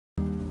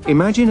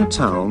Imagine a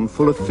town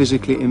full of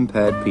physically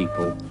impaired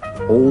people,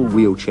 all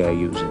wheelchair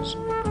users.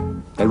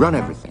 They run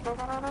everything.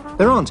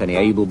 There aren't any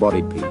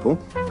able-bodied people,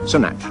 so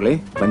naturally,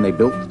 when they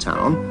built the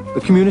town,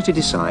 the community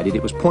decided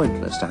it was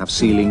pointless to have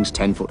ceilings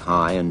 10 foot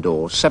high and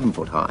doors 7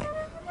 foot high.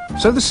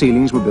 So the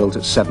ceilings were built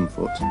at 7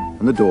 foot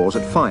and the doors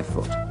at 5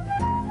 foot.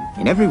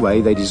 In every way,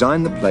 they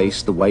designed the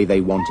place the way they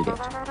wanted it.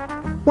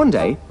 One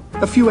day,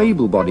 a few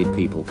able-bodied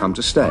people come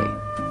to stay.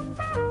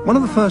 One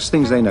of the first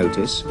things they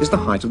notice is the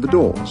height of the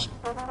doors.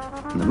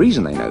 And the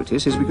reason they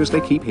notice is because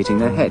they keep hitting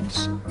their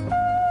heads.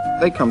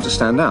 They come to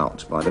stand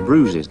out by the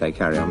bruises they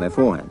carry on their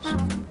foreheads.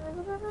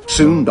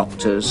 Soon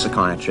doctors,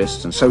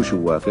 psychiatrists and social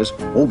workers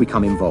all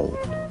become involved.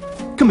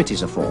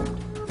 Committees are formed.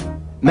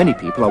 Many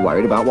people are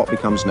worried about what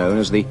becomes known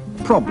as the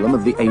problem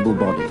of the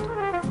able-bodied.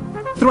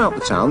 Throughout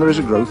the town there is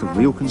a growth of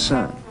real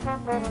concern.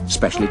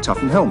 Specially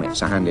toughened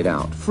helmets are handed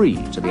out,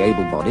 free to the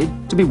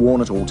able-bodied, to be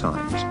worn at all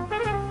times.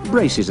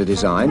 Braces are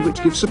designed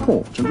which give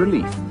support and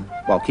relief,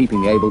 while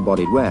keeping the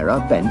able-bodied wearer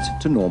bent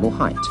to normal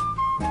height.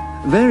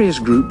 Various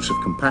groups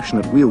of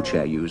compassionate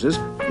wheelchair users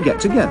get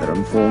together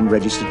and form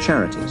registered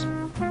charities.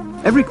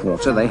 Every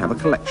quarter they have a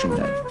collection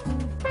day.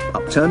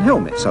 Upturned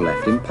helmets are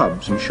left in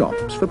pubs and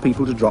shops for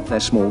people to drop their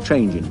small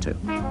change into.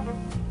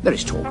 There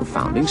is talk of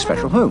founding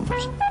special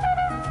homes.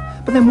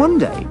 But then one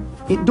day,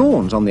 it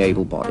dawns on the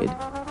able-bodied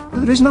that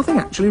there is nothing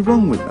actually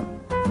wrong with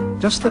them,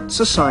 just that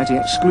society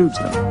excludes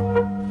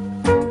them.